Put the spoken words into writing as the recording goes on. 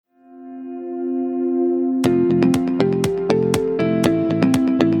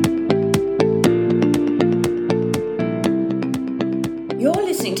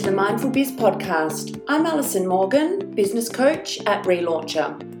Mindful Biz podcast. I'm Alison Morgan, business coach at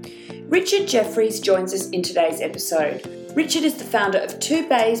Relauncher. Richard Jeffries joins us in today's episode. Richard is the founder of Two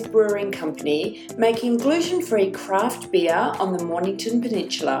Bays Brewing Company, making gluten-free craft beer on the Mornington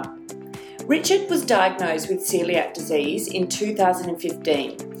Peninsula. Richard was diagnosed with celiac disease in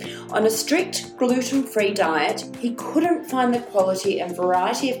 2015. On a strict gluten-free diet, he couldn't find the quality and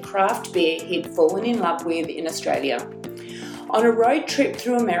variety of craft beer he'd fallen in love with in Australia. On a road trip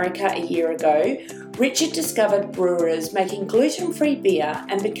through America a year ago, Richard discovered brewers making gluten-free beer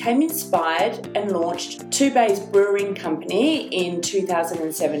and became inspired and launched Two Bays Brewing Company in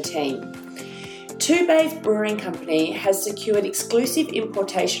 2017. Two Bays Brewing Company has secured exclusive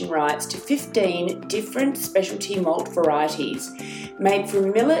importation rights to 15 different specialty malt varieties made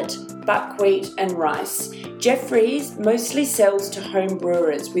from millet, buckwheat and rice. Jeffries mostly sells to home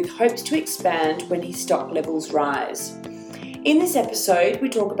brewers with hopes to expand when his stock levels rise. In this episode, we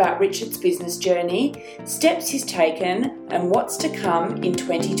talk about Richard's business journey, steps he's taken, and what's to come in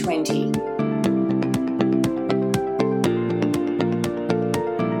 2020.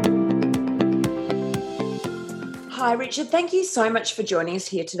 Hi, Richard. Thank you so much for joining us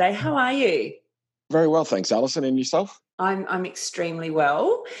here today. How are you? Very well, thanks, Alison. And yourself? I'm extremely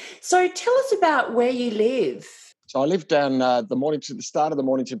well. So tell us about where you live. So I live down the start of the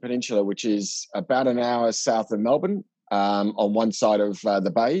Mornington Peninsula, which is about an hour south of Melbourne. On one side of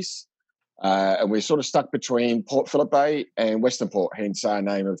the bays. And we're sort of stuck between Port Phillip Bay and Western Port, hence our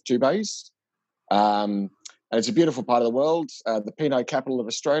name of Two Bays. And it's a beautiful part of the world, the Pinot capital of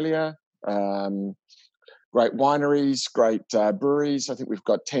Australia, great wineries, great breweries. I think we've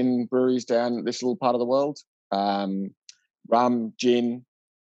got 10 breweries down this little part of the world. Rum, gin,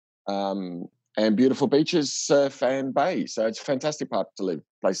 and beautiful beaches, surf and bay. So it's a fantastic place to live.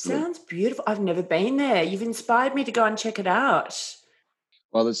 Sounds beautiful. I've never been there. You've inspired me to go and check it out.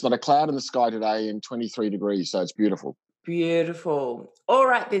 Well, there's not a cloud in the sky today and 23 degrees, so it's beautiful. Beautiful. All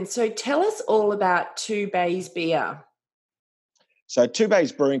right then. So tell us all about Two Bays Beer. So Two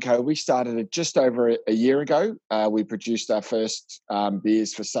Bays Brewing Co., we started it just over a year ago. We produced our first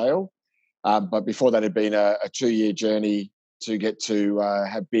beers for sale. But before that, it had been a 2-year journey to get to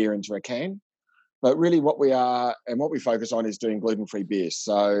have beer into a can. But really what we are and what we focus on is doing gluten-free beer.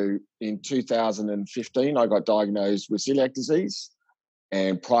 So in 2015, I got diagnosed with celiac disease.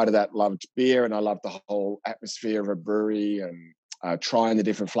 And prior to that, loved beer and I loved the whole atmosphere of a brewery and trying the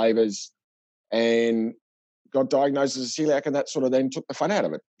different flavours. And got diagnosed as a celiac and that sort of then took the fun out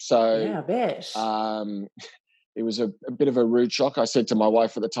of it. So yeah, I bet. It was a bit of a rude shock. I said to my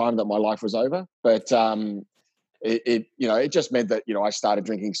wife at the time that my life was over. But it just meant that, I started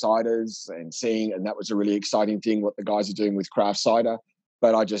drinking ciders and seeing, and that was a really exciting thing, what the guys are doing with craft cider.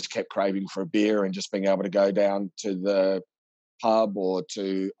 But I just kept craving for a beer and just being able to go down to the pub or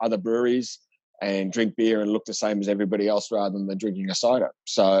to other breweries and drink beer and look the same as everybody else rather than drinking a cider.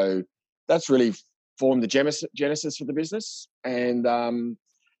 So that's really formed the genesis for the business. And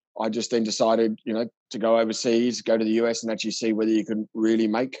I just then decided, to go overseas, go to the US and actually see whether you can really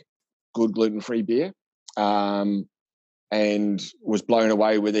make good gluten-free beer. And was blown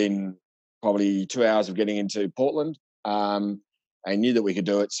away within probably 2 hours of getting into Portland. And knew that we could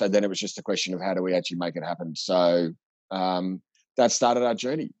do it. So then it was just a question of how do we actually make it happen. So that started our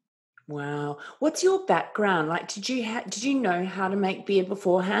journey. Wow. What's your background? Like, did you know how to make beer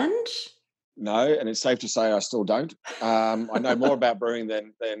beforehand? No, and it's safe to say I still don't. I know more about brewing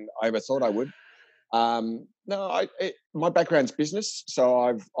than I ever thought I would. My background's business.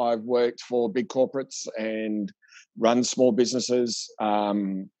 So I've worked for big corporates and run small businesses.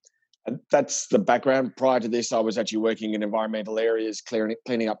 And that's the background. Prior to this, I was actually working in environmental areas,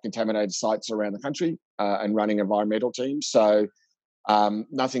 cleaning up contaminated sites around the country and running environmental teams. So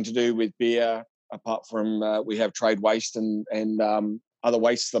nothing to do with beer, apart from we have trade waste and other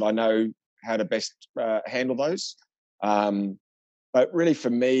wastes that I know how to best handle those. But really for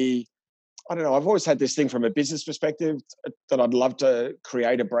me, I don't know, I've always had this thing from a business perspective that I'd love to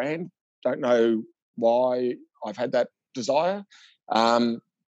create a brand. Don't know why I've had that desire. And,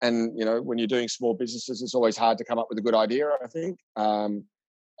 when you're doing small businesses, it's always hard to come up with a good idea, I think. And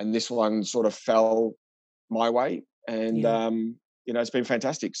this one sort of fell my way. And, it's been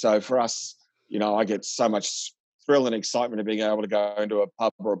fantastic. So for us, I get so much thrill and excitement of being able to go into a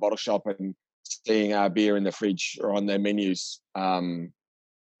pub or a bottle shop and seeing our beer in the fridge or on their menus.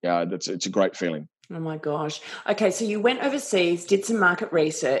 It's a great feeling. Oh my gosh. Okay, so you went overseas, did some market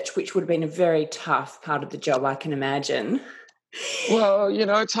research, which would have been a very tough part of the job, I can imagine. Well,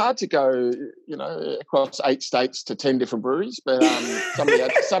 it's hard to go, across 8 states to 10 different breweries, but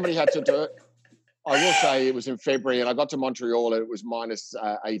somebody had to do it. I will say it was in February, and I got to Montreal and it was minus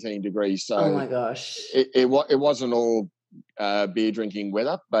 18 degrees. So oh my gosh, it wasn't all beer drinking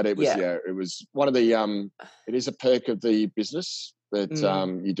weather, but it was it was one of the it is a perk of the business that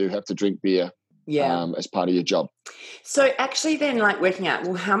you do have to drink beer as part of your job. So actually then, like, working out,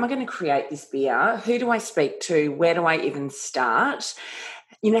 well, how am I going to create this beer? Who do I speak to? Where do I even start?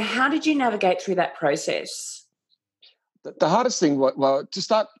 You know, how did you navigate through that process? The hardest thing, well, to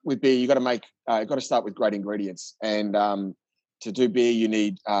start with beer, you got to start with great ingredients, and to do beer, you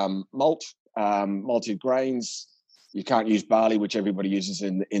need malt, malted grains. You can't use barley, which everybody uses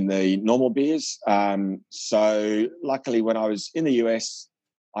in the normal beers. So luckily, when I was in the US,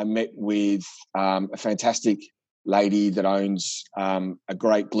 I met with a fantastic lady that owns a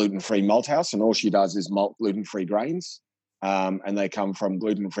great gluten-free malt house, and all she does is malt gluten-free grains, and they come from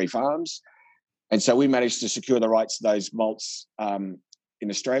gluten-free farms. And so we managed to secure the rights to those malts in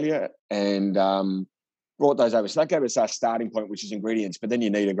Australia and brought those over. So that gave us our starting point, which is ingredients. But then you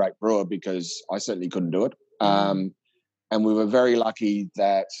need a great brewer, because I certainly couldn't do it. And we were very lucky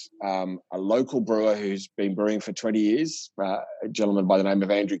that a local brewer who's been brewing for 20 years, a gentleman by the name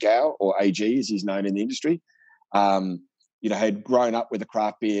of Andrew Gow, or AG as he's known in the industry, had grown up with the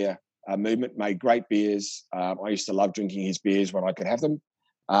craft beer movement, made great beers. I used to love drinking his beers when I could have them.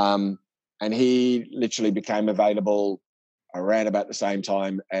 And he literally became available around about the same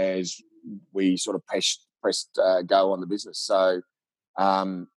time as we sort of pressed go on the business. So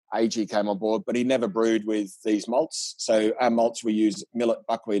AG came on board, but he never brewed with these malts. So our malts, we use millet,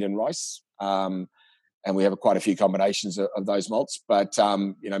 buckwheat and rice. And we have quite a few combinations of those malts. But,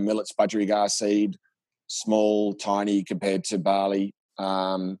 millet's budgerigar seed, small, tiny compared to barley.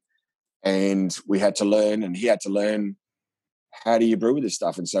 And we had to learn, and he had to learn, how do you brew with this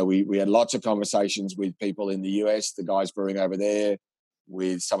stuff? And so we had lots of conversations with people in the US, the guys brewing over there,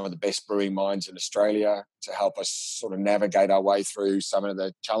 with some of the best brewing minds in Australia to help us sort of navigate our way through some of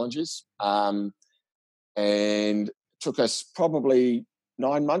the challenges. And it took us probably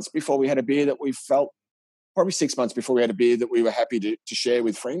 9 months before we had a beer that we felt, probably 6 months before we had a beer that we were happy to share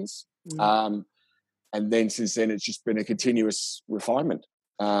with friends. And then since then, it's just been a continuous refinement.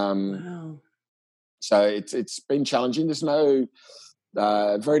 Wow. So it's been challenging. There's no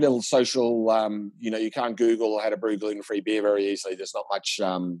very little social. You can't Google how to brew gluten-free beer very easily. There's not much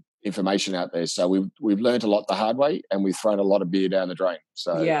information out there. So we've learned a lot the hard way, and we've thrown a lot of beer down the drain.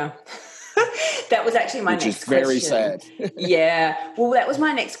 So yeah. That was actually my next question. Which is very sad. Yeah. Well, that was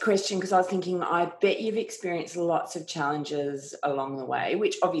my next question, because I was thinking, I bet you've experienced lots of challenges along the way,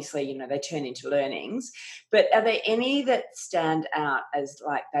 which obviously, they turn into learnings. But are there any that stand out as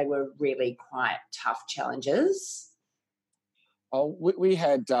like they were really quite tough challenges? Oh, we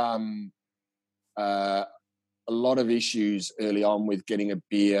had a lot of issues early on with getting a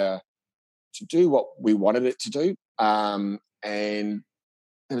beer to do what we wanted it to do. And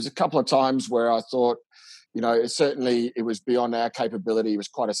there was a couple of times where I thought, certainly it was beyond our capability. It was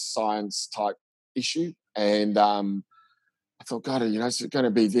quite a science type issue. And I thought, God, is it going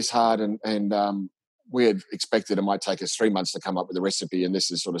to be this hard? And we had expected it might take us 3 months to come up with a recipe. And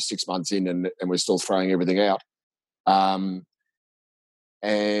this is sort of 6 months in, and we're still throwing everything out.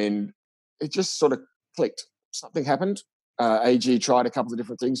 And it just sort of clicked. Something happened. AG tried a couple of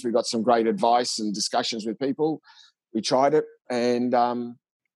different things. We got some great advice and discussions with people. We tried it, and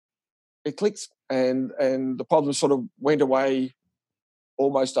it clicked, and the problem sort of went away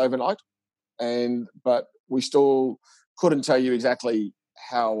almost overnight. But we still couldn't tell you exactly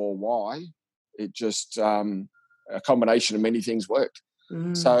how or why. It just a combination of many things worked.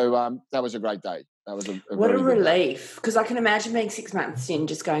 So that was a great day. That was what a relief, because I can imagine being 6 months in,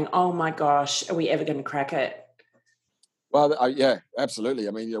 just going, "Oh my gosh, are we ever going to crack it?" Well, yeah, absolutely.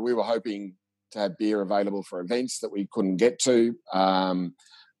 I mean, we were hoping to have beer available for events that we couldn't get to.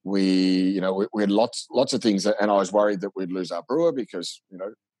 We had lots of things, and I was worried that we'd lose our brewer because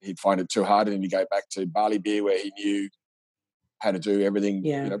he'd find it too hard, and then you go back to barley beer where he knew how to do everything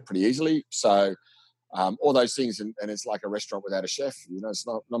pretty easily. So all those things, and it's like a restaurant without a chef. It's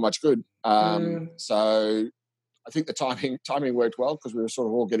not much good. So I think the timing worked well, because we were sort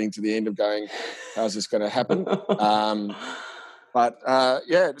of all getting to the end of going, how's this going to happen? But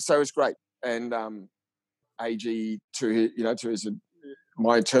so it's great. And AG, to his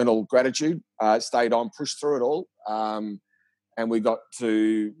my eternal gratitude, stayed on, pushed through it all. And we got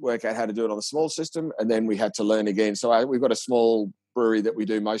to work out how to do it on a small system, and then we had to learn again. So we've got a small brewery that we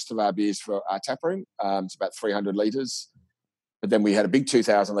do most of our beers for our tap room. It's about 300 litres. But then we had a big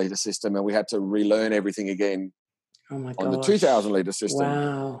 2,000 litre system, and we had to relearn everything again on the 2,000 litre system.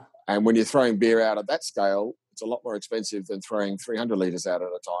 Wow. And when you're throwing beer out at that scale, It's a lot more expensive than throwing 300 litres out at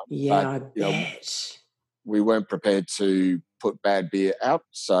a time. Yeah, I you know, bet. we weren't prepared to put bad beer out.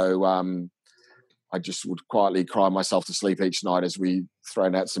 So I just would quietly cry myself to sleep each night as we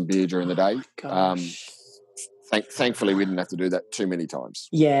thrown out some beer during the day. Gosh. Thankfully, we didn't have to do that too many times.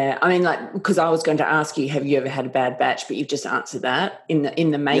 Yeah, I mean, like, because I was going to ask you, have you ever had a bad batch? But you've just answered that in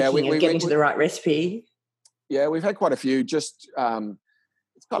the making of getting to the right recipe. Yeah, we've had quite a few. Just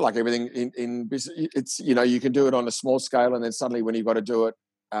it's kind of like everything in business. It's, you know, you can do it on a small scale, and then suddenly when you've got to do it,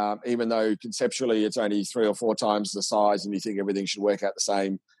 even though conceptually it's only 3 or 4 times the size, and you think everything should work out the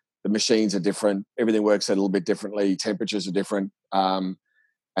same, the machines are different. Everything works a little bit differently. Temperatures are different, and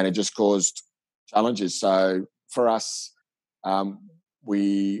it just caused challenges. So for us,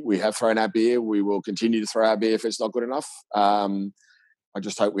 we have thrown our beer. We will continue to throw our beer if it's not good enough. I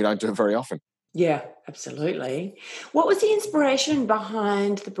just hope we don't do it very often. Yeah, absolutely. What was the inspiration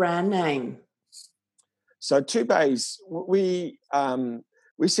behind the brand name? So Two Bays, we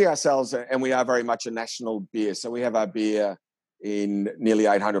see ourselves, and we are very much a national beer. So we have our beer in nearly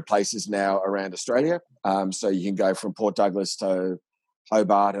 800 places now around Australia. So you can go from Port Douglas to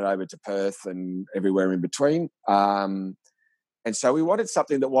Hobart and over to Perth and everywhere in between. And so we wanted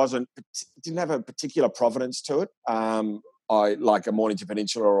something that didn't have a particular provenance to it. Like a Mornington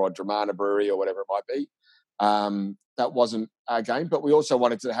Peninsula or a Dramana Brewery or whatever it might be. That wasn't our game, but we also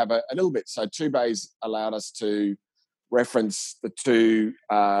wanted to have a little bit. So Two Bays allowed us to reference the two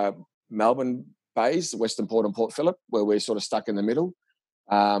Melbourne bays, Western Port and Port Phillip, where we're sort of stuck in the middle.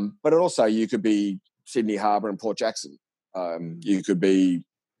 But also you could be Sydney Harbour and Port Jackson. You could be,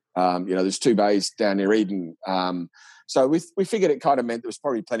 there's two bays down near Eden. So we figured it kind of meant there was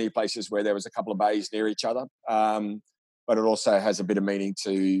probably plenty of places where there was a couple of bays near each other. But it also has a bit of meaning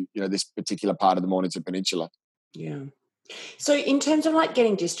to, this particular part of the Mornington Peninsula. Yeah. So in terms of like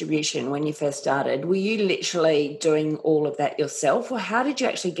getting distribution, when you first started, were you literally doing all of that yourself, or how did you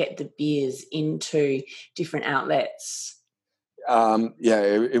actually get the beers into different outlets?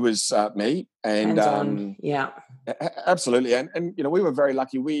 It was me. And hands-on. Yeah. Absolutely. And we were very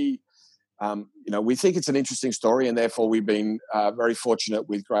lucky. We think it's an interesting story, and therefore we've been very fortunate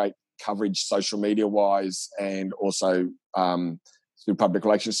with great coverage social media wise, and also through public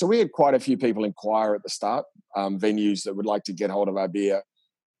relations. So we had quite a few people inquire at the start, venues that would like to get hold of our beer.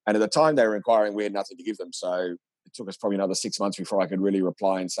 And at the time they were inquiring, we had nothing to give them. So it took us probably another 6 months before I could really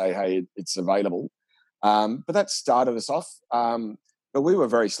reply and say, hey, it's available. But that started us off. But we were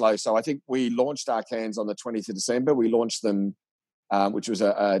very slow. So I think we launched our cans on the 20th of December. We launched them, which was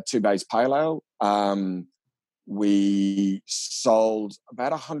a Two Bays Pale Ale. We sold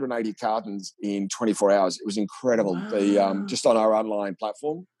about 180 cartons in 24 hours. It was incredible. Wow. Just on our online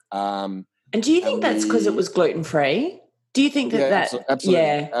platform. And do you think that's because it was gluten-free? Do you think that absolutely,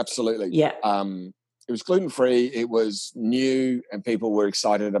 yeah, absolutely. Yeah. It was gluten-free. It was new, and people were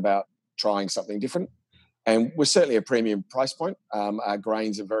excited about trying something different. And we're certainly a premium price point. Our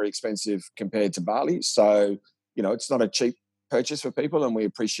grains are very expensive compared to barley, so it's not a cheap purchase for people, and we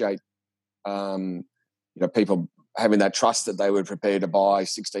appreciate people having that trust that they were prepared to buy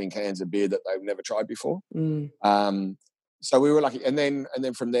 16 cans of beer that they've never tried before. So we were lucky. And then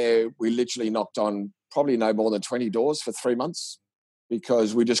from there, we literally knocked on probably no more than 20 doors for 3 months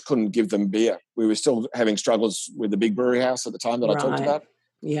because we just couldn't give them beer. We were still having struggles with the big brewery house at the time that I talked about.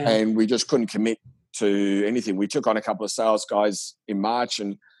 Yeah. And we just couldn't commit to anything. We took on a couple of sales guys in March,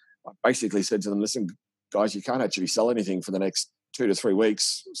 and I basically said to them, listen, guys, you can't actually sell anything for the next 2 to 3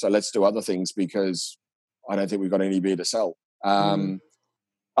 weeks. So let's do other things because I don't think we've got any beer to sell.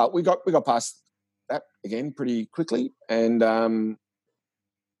 We got past that again pretty quickly, and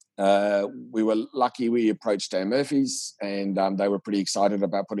we were lucky. We approached Dan Murphy's, and they were pretty excited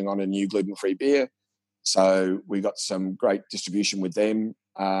about putting on a new gluten-free beer. So we got some great distribution with them,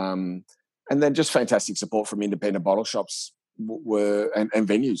 and then just fantastic support from independent bottle shops and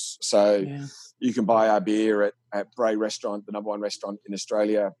venues. So you can buy our beer at Bray Restaurant, the #1 restaurant in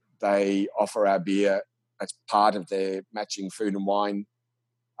Australia. They offer our beer as part of their matching food and wine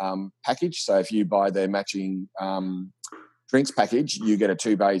package. So if you buy their matching drinks package, you get a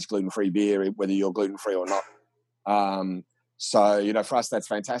Two Bays gluten-free beer, whether you're gluten-free or not. So, for us, that's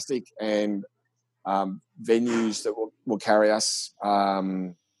fantastic. And venues that will carry us,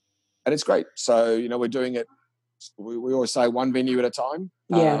 and it's great. So, we're doing it, we always say one venue at a time.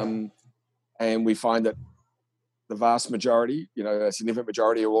 And we find that the vast majority, a significant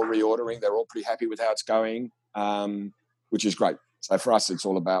majority are all reordering. They're all pretty happy with how it's going, which is great. So for us, it's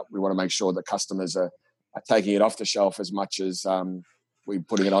all about, we want to make sure that customers are taking it off the shelf as much as we're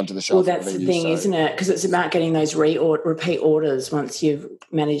putting it onto the shelf. Well, that's the thing, isn't it? Because it's about getting those repeat orders once you've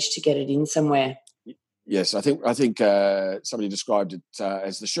managed to get it in somewhere. Yes, I think somebody described it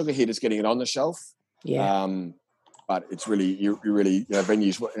as the sugar hit is getting it on the shelf. Yeah. But it's really you really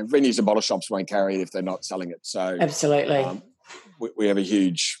venues and bottle shops won't carry it if they're not selling it. So Absolutely. We have a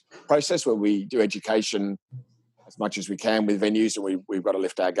huge process where we do education as much as we can with venues, and we've got to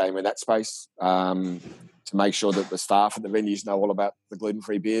lift our game in that space to make sure that the staff at the venues know all about the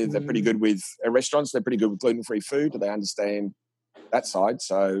gluten-free beer. They're pretty good with restaurants. They're pretty good with gluten-free food. They understand that side.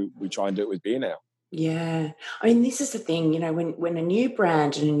 So we try and do it with beer now. Yeah. I mean, this is the thing, when a new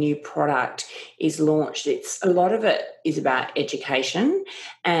brand and a new product is launched, a lot of it is about education.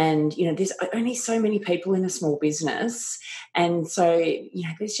 And, there's only so many people in a small business. And so,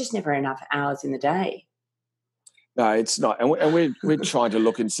 there's just never enough hours in the day. No, it's not. And we're trying to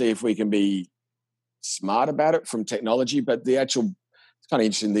look and see if we can be smart about it from technology. But it's kind of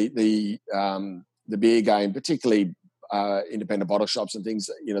interesting, the beer game, particularly independent bottle shops and things,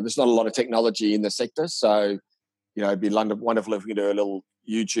 there's not a lot of technology in the sector. So, it'd be wonderful if we could do a little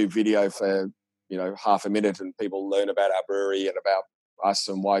YouTube video for, half a minute and people learn about our brewery and about us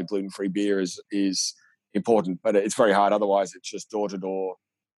and why gluten-free beer is important. But it's very hard. Otherwise, it's just door to door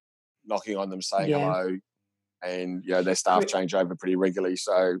knocking on them saying hello. And, their staff change over pretty regularly.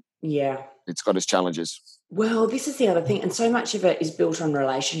 So yeah, it's got its challenges. Well, this is the other thing. And so much of it is built on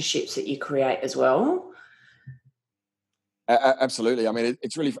relationships that you create as well. Absolutely. I mean,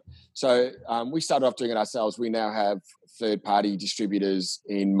 it's really so. We started off doing it ourselves. We now have third-party distributors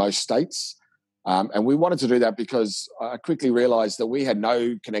in most states, and we wanted to do that because I quickly realised that we had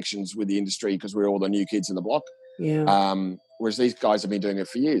no connections with the industry because we were all the new kids in the block. Yeah. Whereas these guys have been doing it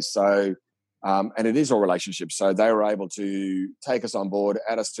for years. So, and it is all relationships. So they were able to take us on board,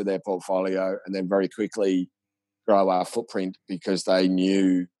 add us to their portfolio, and then very quickly grow our footprint because they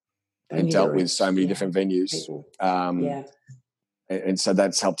knew and dealt with so many different venues. And so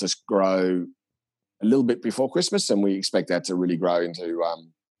that's helped us grow a little bit before Christmas, and we expect that to really grow into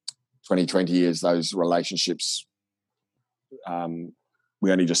 2020 as those relationships.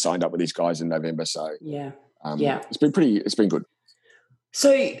 We only just signed up with these guys in November, so it's been good. So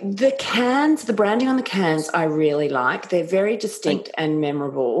the cans, the branding on the cans, I really like. They're very distinct and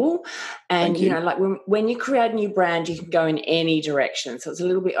memorable. And, like when you create a new brand, you can go in any direction. So it's a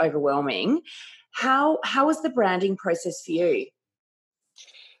little bit overwhelming. How was the branding process for you?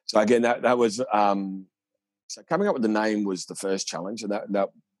 So again, that was so coming up with the name was the first challenge, and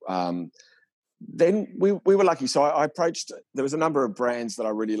then we were lucky. So I approached. There was a number of brands that I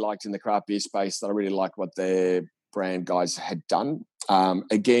really liked in the craft beer space that I really liked what their brand guys had done.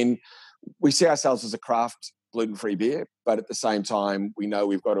 Again, we see ourselves as a craft gluten-free beer, but at the same time, we know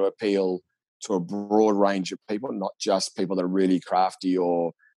we've got to appeal to a broad range of people, not just people that are really crafty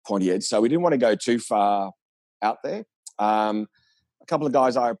or pointy-heads. So we didn't want to go too far out there. A couple of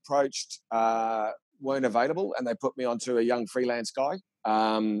guys I approached weren't available, and they put me onto a young freelance guy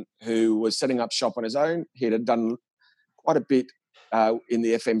who was setting up shop on his own. He had done quite a bit in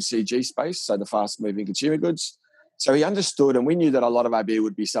the FMCG space, so the fast-moving consumer goods. So he understood, and we knew that a lot of our beer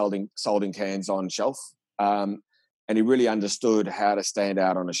would be sold in cans on shelf, and he really understood how to stand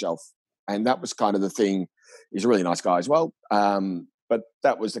out on a shelf. And that was kind of the thing. He's a really nice guy as well, but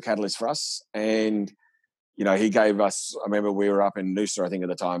that was the catalyst for us. And he gave us. I remember we were up in Noosa, I think, at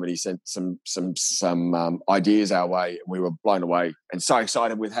the time, and he sent some ideas our way, and we were blown away and so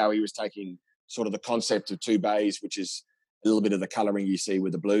excited with how he was taking sort of the concept of two bays, which is a little bit of the colouring you see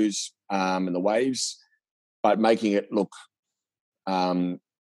with the blues and the waves, but making it look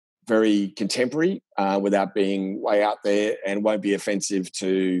very contemporary without being way out there, and won't be offensive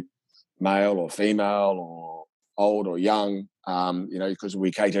to male or female or old or young, because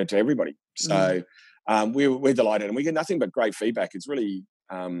we cater to everybody. So we're delighted, and we get nothing but great feedback. It's really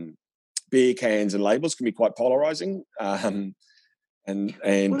beer cans and labels can be quite polarising, but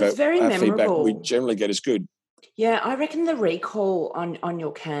it's very memorable. Feedback we generally get is good. Yeah, I reckon the recall on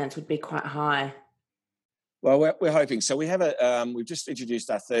your cans would be quite high. Well, we're hoping. So we have we've just introduced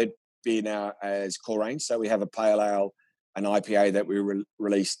our third beer now as core range. So we have a pale ale, an IPA that we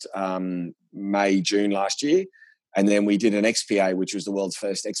released May, June last year. And then we did an XPA, which was the world's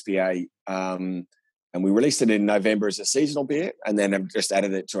first XPA. And we released it in November as a seasonal beer, and then have just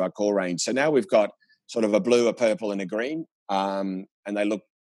added it to our core range. So now we've got sort of a blue, a purple, and a green, and they look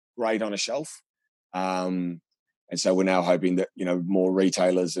great on a shelf. And so we're now hoping that, more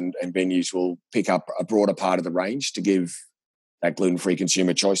retailers and venues will pick up a broader part of the range to give that gluten-free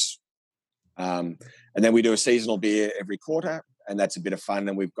consumer choice. And then we do a seasonal beer every quarter, and that's a bit of fun.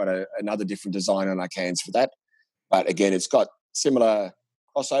 And we've got another different design on our cans for that. But again, it's got similar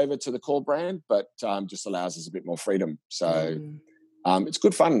crossover to the core brand, but just allows us a bit more freedom. So it's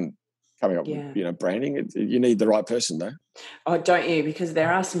good fun coming up with, branding. You need the right person, though. Oh, don't you? Because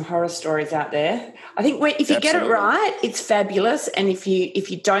there are some horror stories out there. I think if you get it right, it's fabulous. And if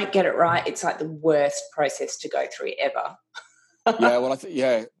you don't get it right, it's like the worst process to go through ever. Yeah, well,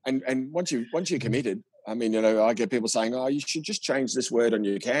 and once you're committed, I mean, I get people saying, "Oh, you should just change this word on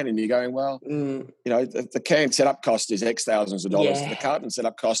your can," and you're going, "Well, the can setup cost is X thousands of dollars. The carton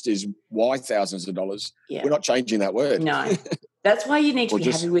setup cost is Y thousands of dollars. Yeah. We're not changing that word." No, that's why you need to be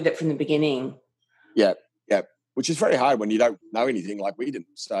happy with it from the beginning. Yeah, which is very hard when you don't know anything like we didn't.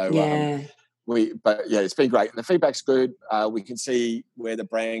 So it's been great. The feedback's good. We can see where the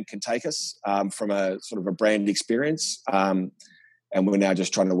brand can take us from a sort of a brand experience, and we're now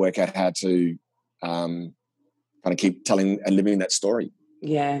just trying to work out how to kind of keep telling and living that story.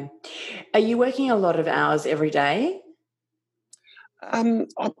 Yeah. Are you working a lot of hours every day? I'm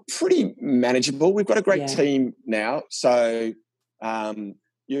pretty manageable. We've got a great team now, so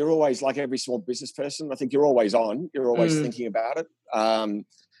you're always, like every small business person, I think you're always on. You're always thinking about it.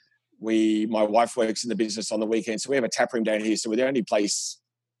 My wife works in the business on the weekend, so we have a tap room down here. So we're the only place,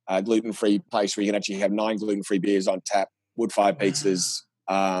 gluten-free place, where you can actually have 9 gluten-free beers on tap, wood-fired pizzas,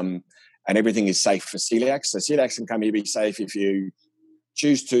 and everything is safe for celiacs. So celiacs can come here, be safe. If you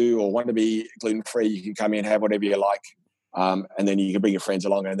choose to or want to be gluten-free, you can come in, have whatever you like, and then you can bring your friends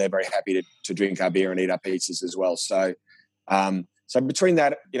along, and they're very happy to drink our beer and eat our pizzas as well. So so between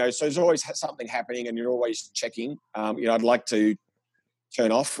that, so there's always something happening, and you're always checking. I'd like to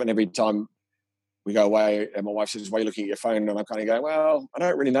turn off, and every time we go away and my wife says, "Why are you looking at your phone?" and I'm kind of going, "Well, I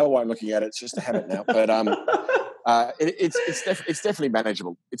don't really know why I'm looking at it. It's just a habit now." But it's definitely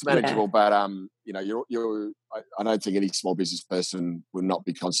manageable. It's manageable, but I don't think any small business person will not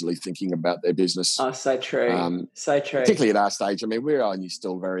be constantly thinking about their business. Oh, so true. So true. Particularly at our stage. I mean, we're only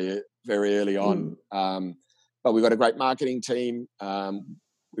still very, very early on. But we've got a great marketing team.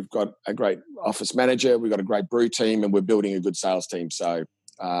 We've got a great office manager. We've got a great brew team, and we're building a good sales team. So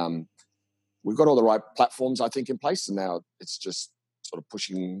we've got all the right platforms, I think, in place. And now it's just sort of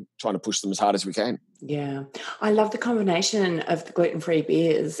trying to push them as hard as we can. Yeah. I love the combination of the gluten-free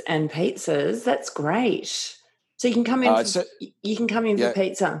beers and pizzas. That's great. So you can come in for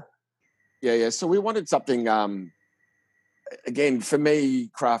pizza. Yeah. So we wanted something, again, for me,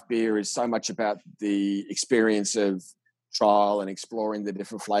 craft beer is so much about the experience of trial and exploring the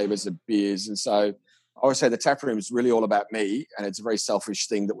different flavors of beers. And so I always say the tap room is really all about me, and it's a very selfish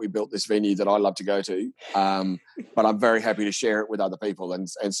thing that we built this venue that I love to go to. But I'm very happy to share it with other people. And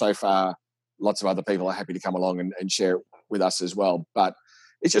so far, lots of other people are happy to come along and share it with us as well. But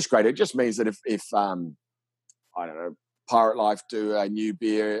it's just great. It just means that if I don't know, Pirate Life do a new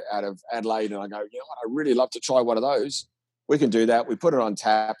beer out of Adelaide, and I go, I'd really love to try one of those. We can do that. We put it on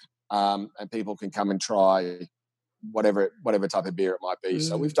tap, and people can come and try whatever type of beer it might be.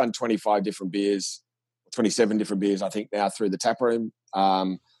 So we've done 25 different beers, 27 different beers, I think, now through the tap room.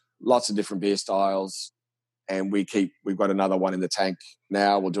 Lots of different beer styles, and we've got another one in the tank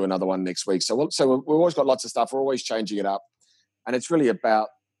now. We'll do another one next week. So we've always got lots of stuff. We're always changing it up, and it's really about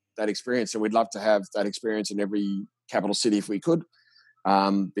that experience. And we'd love to have that experience in every capital city if we could,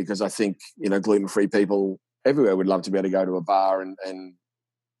 because I think gluten-free people everywhere would love to be able to go to a bar and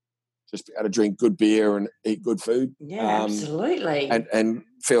just be able to drink good beer and eat good food. Yeah, absolutely. And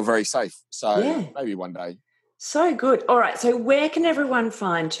feel very safe. So maybe one day. So good. All right. So where can everyone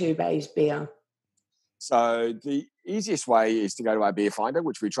find Two Bays Beer? So the easiest way is to go to our beer finder,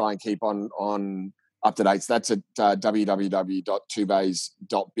 which we try and keep on up to date. So that's at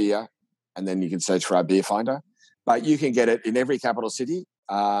www.twobays.beer, and then you can search for our beer finder. But you can get it in every capital city.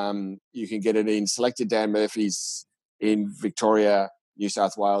 You can get it in selected Dan Murphy's in Victoria, New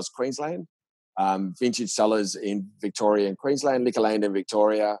South Wales, Queensland, Vintage Cellars in Victoria and Queensland, Liquorland in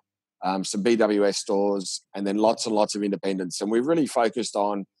Victoria, some BWS stores, and then lots and lots of independents. And we've really focused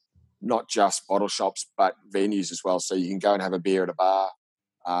on not just bottle shops, but venues as well. So you can go and have a beer at a bar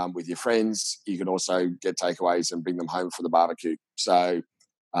with your friends. You can also get takeaways and bring them home for the barbecue. So,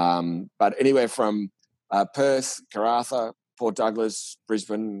 but anywhere from Perth, Karratha, Port Douglas,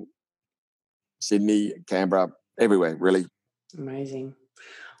 Brisbane, Sydney, Canberra, everywhere, really. Amazing.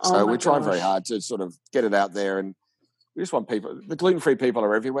 So we try very hard to sort of get it out there, and we just want people, the gluten-free people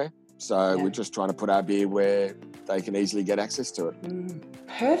are everywhere. So we're just trying to put our beer where they can easily get access to it.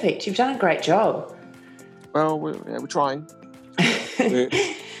 Perfect. You've done a great job. Well, we're trying.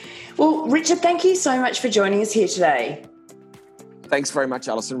 Well, Richard, thank you so much for joining us here today. Thanks very much,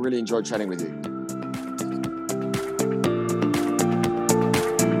 Alison. Really enjoyed chatting with you.